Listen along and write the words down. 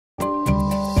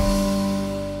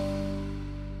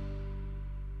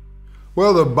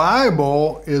Well, the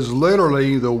Bible is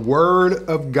literally the Word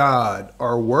of God,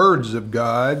 or words of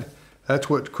God. That's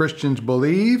what Christians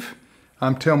believe.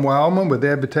 I'm Tim Wildman with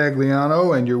Ed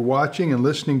Vitagliano, and you're watching and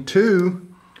listening to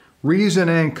Reason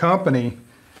and Company.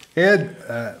 Ed,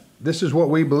 this is what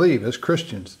we believe as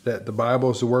Christians, that the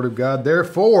Bible is the Word of God.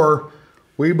 Therefore,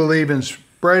 we believe in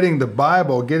spreading the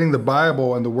Bible, getting the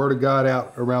Bible and the Word of God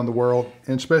out around the world,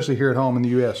 and especially here at home in the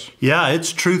U.S. Yeah,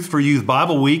 it's Truth for Youth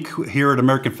Bible Week here at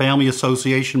American Family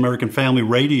Association, American Family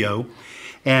Radio.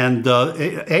 And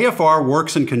AFR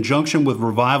works in conjunction with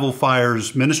Revival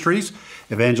Fires Ministries,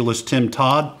 evangelist Tim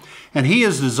Todd. And he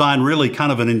has designed really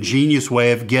kind of an ingenious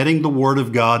way of getting the Word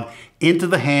of God into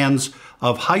the hands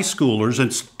of high schoolers.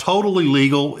 It's totally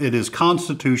legal. It is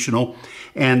constitutional.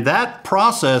 And that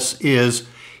process is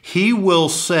he will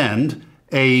send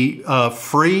a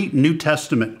free New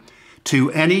Testament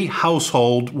to any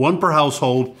household, one per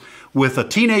household, with a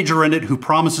teenager in it who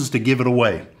promises to give it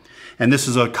away. And this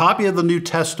is a copy of the New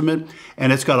Testament,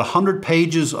 and it's got 100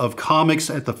 pages of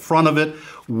comics at the front of it,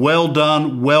 well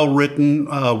done, well written,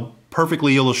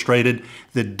 perfectly illustrated,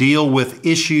 that deal with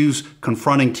issues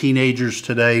confronting teenagers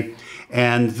today.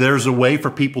 And there's a way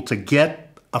for people to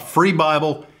get a free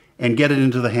Bible and get it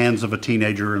into the hands of a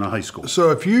teenager in a high school. So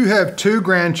if you have two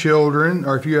grandchildren,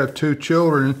 or if you have two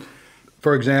children,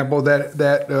 for example,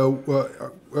 that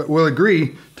will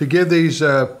agree to give these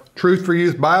Truth for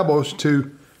Youth Bibles to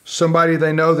somebody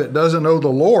they know that doesn't know the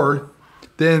Lord,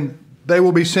 then they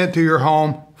will be sent to your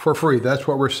home for free. That's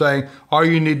what we're saying. All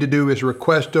you need to do is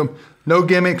request them. No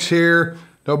gimmicks here.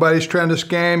 Nobody's trying to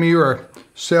scam you or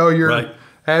sell your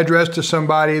address to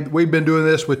somebody. We've been doing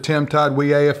this with Tim Todd,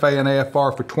 we AFA and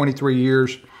AFR, for 23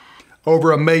 years.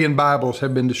 Over 1 million Bibles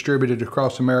have been distributed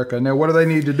across America. Now, what do they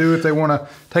need to do if they want to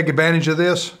take advantage of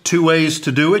this? Two ways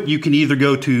to do it. You can either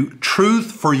go to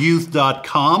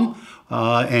truthforyouth.com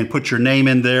and put your name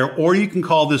in there, or you can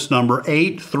call this number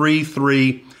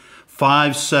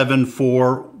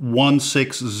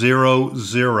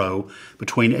 833-574-1600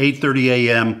 between 8:30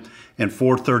 a.m. and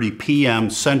 4:30 p.m.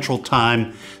 Central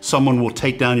Time. Someone will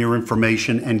take down your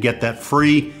information and get that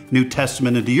free New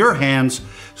Testament into your hands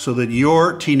so that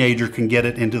your teenager can get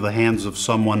it into the hands of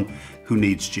someone who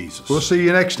needs Jesus. We'll see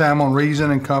you next time on Reason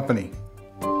and Company.